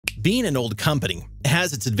Being an old company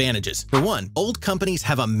has its advantages. For one, old companies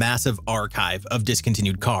have a massive archive of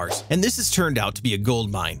discontinued cars, and this has turned out to be a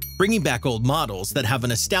gold mine, bringing back old models that have a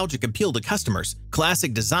nostalgic appeal to customers,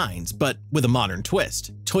 classic designs, but with a modern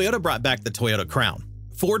twist. Toyota brought back the Toyota Crown.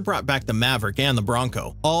 Ford brought back the Maverick and the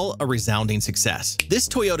Bronco, all a resounding success. This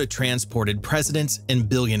Toyota transported presidents and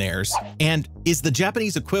billionaires and is the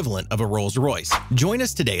Japanese equivalent of a Rolls Royce. Join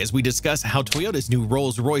us today as we discuss how Toyota's new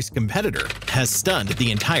Rolls Royce competitor has stunned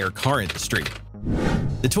the entire car industry.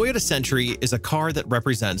 The Toyota Century is a car that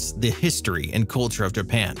represents the history and culture of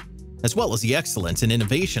Japan, as well as the excellence and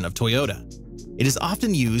innovation of Toyota. It is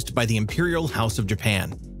often used by the Imperial House of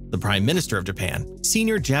Japan, the Prime Minister of Japan,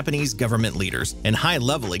 senior Japanese government leaders, and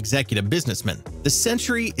high-level executive businessmen. The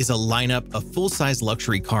Century is a lineup of full-size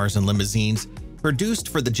luxury cars and limousines produced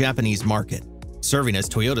for the Japanese market, serving as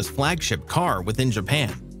Toyota's flagship car within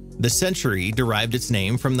Japan. The Century derived its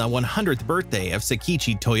name from the 100th birthday of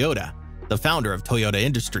Seiichi Toyota, the founder of Toyota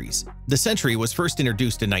Industries. The Century was first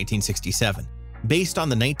introduced in 1967, based on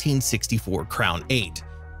the 1964 Crown 8,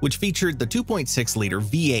 which featured the 2.6-liter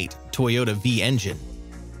V8 Toyota V engine.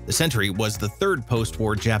 The Century was the third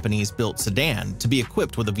post-war Japanese-built sedan to be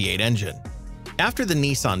equipped with a V8 engine. After the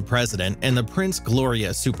Nissan President and the Prince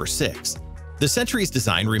Gloria Super 6, the Century's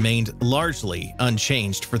design remained largely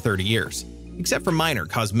unchanged for 30 years, except for minor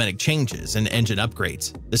cosmetic changes and engine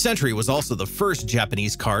upgrades. The Century was also the first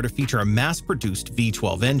Japanese car to feature a mass-produced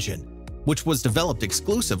V12 engine, which was developed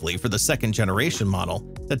exclusively for the second-generation model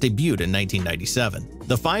that debuted in 1997.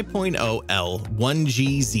 The 5.0L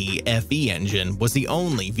 1GZ FE engine was the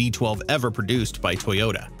only V12 ever produced by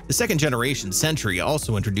Toyota. The second-generation Century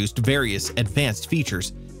also introduced various advanced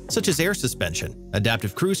features such as air suspension,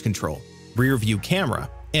 adaptive cruise control, rear-view camera,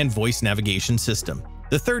 and voice navigation system.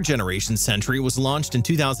 The third-generation Century was launched in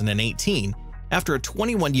 2018 after a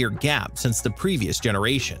 21-year gap since the previous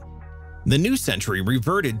generation. The new Century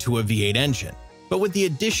reverted to a V8 engine, but with the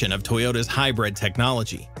addition of Toyota's hybrid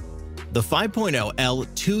technology. The 5.0L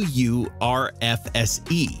 2U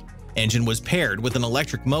RFSE engine was paired with an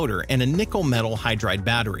electric motor and a nickel-metal hydride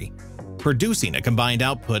battery, producing a combined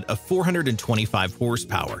output of 425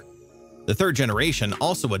 horsepower. The third generation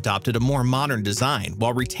also adopted a more modern design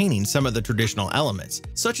while retaining some of the traditional elements,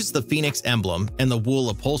 such as the Phoenix emblem and the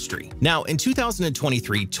wool upholstery. Now, in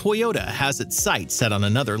 2023, Toyota has its sights set on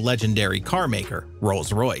another legendary car maker,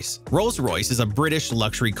 Rolls Royce. Rolls Royce is a British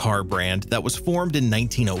luxury car brand that was formed in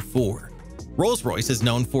 1904. Rolls Royce is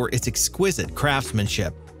known for its exquisite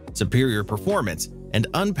craftsmanship, superior performance, and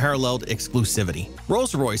unparalleled exclusivity.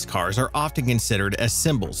 Rolls Royce cars are often considered as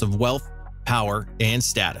symbols of wealth, power, and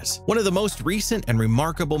status. One of the most recent and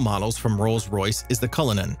remarkable models from Rolls-Royce is the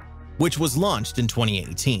Cullinan, which was launched in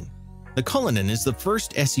 2018. The Cullinan is the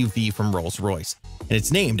first SUV from Rolls-Royce, and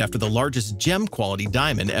it's named after the largest gem-quality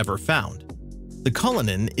diamond ever found. The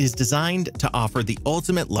Cullinan is designed to offer the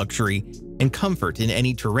ultimate luxury and comfort in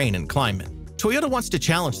any terrain and climate. Toyota wants to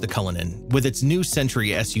challenge the Cullinan with its new Century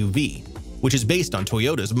SUV, which is based on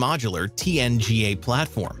Toyota's modular TNGA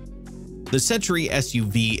platform. The Century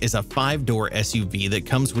SUV is a 5-door SUV that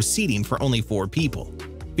comes with seating for only 4 people,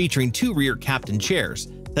 featuring 2 rear captain chairs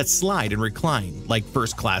that slide and recline like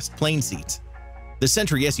first-class plane seats. The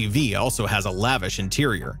Century SUV also has a lavish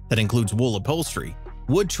interior that includes wool upholstery,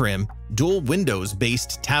 wood trim, dual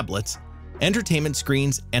windows-based tablets, entertainment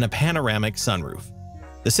screens, and a panoramic sunroof.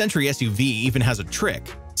 The Century SUV even has a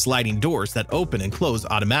trick, sliding doors that open and close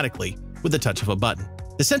automatically with the touch of a button.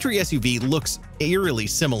 The Century SUV looks eerily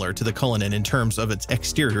similar to the Cullinan in terms of its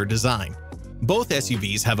exterior design. Both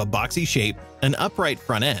SUVs have a boxy shape, an upright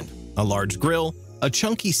front end, a large grille, a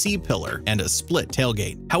chunky C-pillar, and a split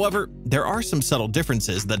tailgate. However, there are some subtle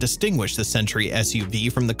differences that distinguish the Century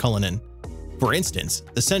SUV from the Cullinan. For instance,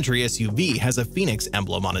 the Century SUV has a Phoenix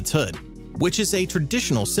emblem on its hood, which is a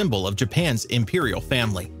traditional symbol of Japan's imperial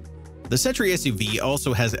family. The Century SUV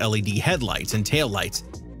also has LED headlights and taillights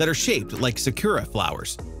that are shaped like sakura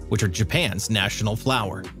flowers, which are Japan's national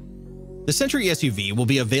flower. The Century SUV will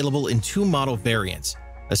be available in 2 model variants,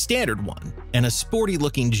 a standard one and a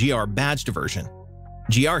sporty-looking GR badged version.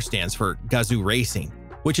 GR stands for Gazoo Racing,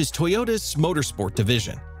 which is Toyota's motorsport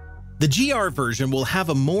division. The GR version will have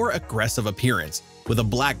a more aggressive appearance, with a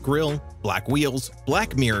black grille, black wheels,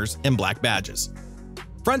 black mirrors, and black badges.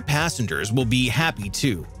 Front passengers will be happy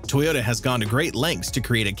too. Toyota has gone to great lengths to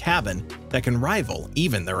create a cabin that can rival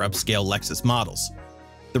even their upscale Lexus models.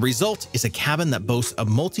 The result is a cabin that boasts a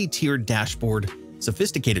multi-tiered dashboard,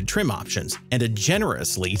 sophisticated trim options, and a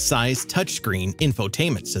generously sized touchscreen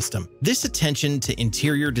infotainment system. This attention to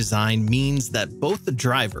interior design means that both the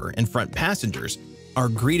driver and front passengers are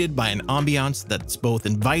greeted by an ambiance that's both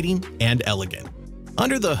inviting and elegant.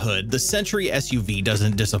 Under the hood, the Century SUV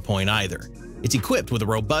doesn't disappoint either. It's equipped with a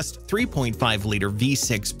robust 3.5-liter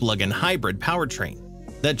V6 plug-in hybrid powertrain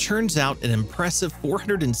that churns out an impressive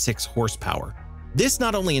 406 horsepower. This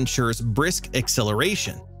not only ensures brisk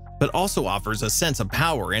acceleration, but also offers a sense of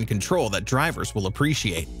power and control that drivers will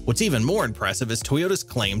appreciate. What's even more impressive is Toyota's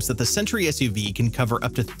claims that the Century SUV can cover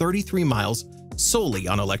up to 33 miles solely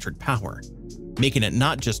on electric power, making it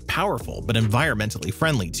not just powerful but environmentally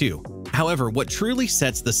friendly too. However, what truly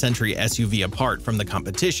sets the Century SUV apart from the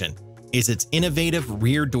competition is its innovative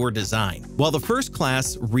rear door design. While the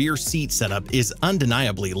first-class rear seat setup is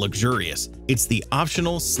undeniably luxurious, it's the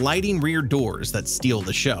optional sliding rear doors that steal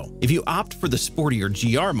the show. If you opt for the sportier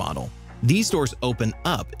GR model, these doors open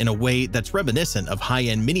up in a way that's reminiscent of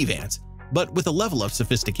high-end minivans, but with a level of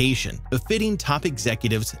sophistication befitting top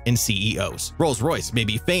executives and CEOs. Rolls Royce may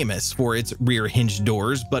be famous for its rear hinged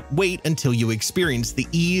doors, but wait until you experience the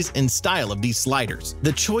ease and style of these sliders.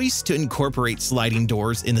 The choice to incorporate sliding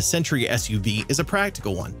doors in the Century SUV is a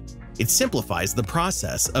practical one. It simplifies the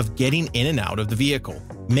process of getting in and out of the vehicle,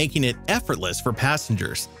 making it effortless for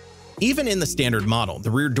passengers. Even in the standard model, the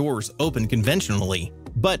rear doors open conventionally,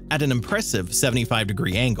 but at an impressive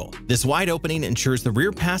 75-degree angle. This wide opening ensures the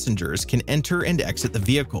rear passengers can enter and exit the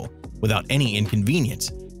vehicle without any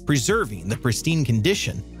inconvenience, preserving the pristine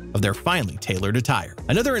condition of their finely tailored attire.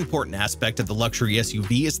 Another important aspect of the luxury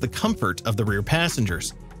SUV is the comfort of the rear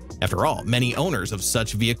passengers. After all, many owners of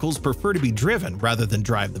such vehicles prefer to be driven rather than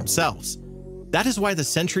drive themselves. That is why the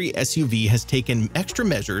Century SUV has taken extra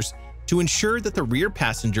measures to ensure that the rear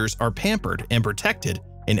passengers are pampered and protected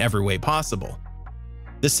in every way possible.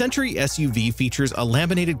 The Century SUV features a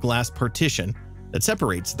laminated glass partition that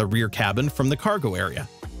separates the rear cabin from the cargo area,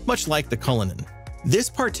 much like the Cullinan. This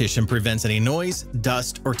partition prevents any noise,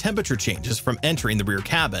 dust, or temperature changes from entering the rear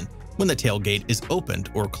cabin when the tailgate is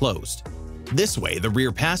opened or closed. This way, the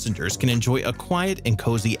rear passengers can enjoy a quiet and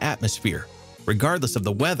cozy atmosphere, regardless of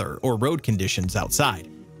the weather or road conditions outside.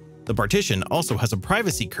 The partition also has a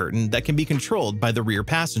privacy curtain that can be controlled by the rear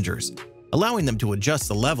passengers, allowing them to adjust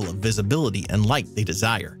the level of visibility and light they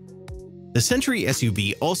desire. The Century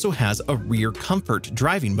SUV also has a rear comfort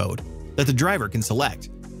driving mode that the driver can select,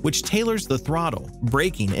 which tailors the throttle,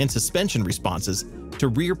 braking, and suspension responses to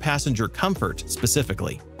rear passenger comfort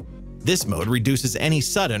specifically. This mode reduces any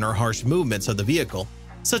sudden or harsh movements of the vehicle,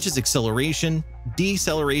 such as acceleration,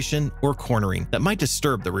 deceleration, or cornering that might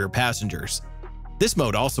disturb the rear passengers. This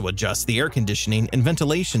mode also adjusts the air conditioning and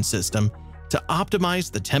ventilation system to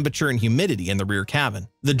optimize the temperature and humidity in the rear cabin.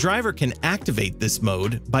 The driver can activate this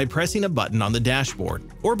mode by pressing a button on the dashboard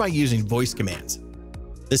or by using voice commands.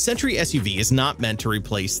 The Century SUV is not meant to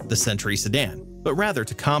replace the Century sedan, but rather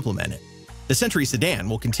to complement it. The Century sedan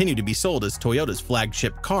will continue to be sold as Toyota's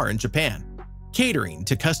flagship car in Japan, catering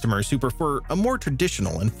to customers who prefer a more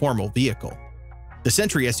traditional and formal vehicle. The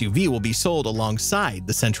Century SUV will be sold alongside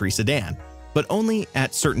the Century sedan, but only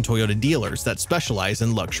at certain Toyota dealers that specialize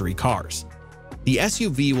in luxury cars. The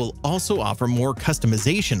SUV will also offer more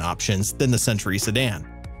customization options than the Century sedan,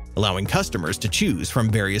 allowing customers to choose from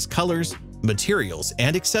various colors, materials,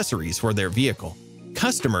 and accessories for their vehicle.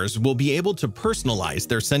 Customers will be able to personalize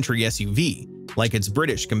their Century SUV like its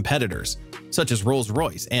British competitors, such as Rolls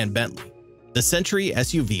Royce and Bentley. The Century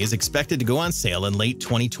SUV is expected to go on sale in late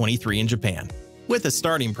 2023 in Japan, with a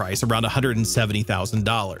starting price around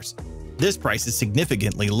 $170,000. This price is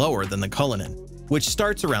significantly lower than the Cullinan, which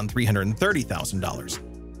starts around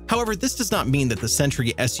 $330,000. However, this does not mean that the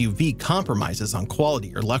Century SUV compromises on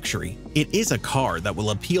quality or luxury. It is a car that will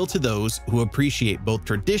appeal to those who appreciate both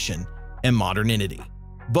tradition and modernity,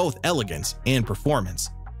 both elegance and performance,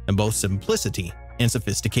 and both simplicity and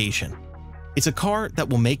sophistication. It's a car that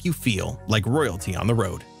will make you feel like royalty on the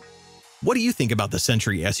road. What do you think about the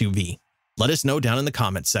Century SUV? Let us know down in the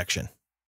comments section.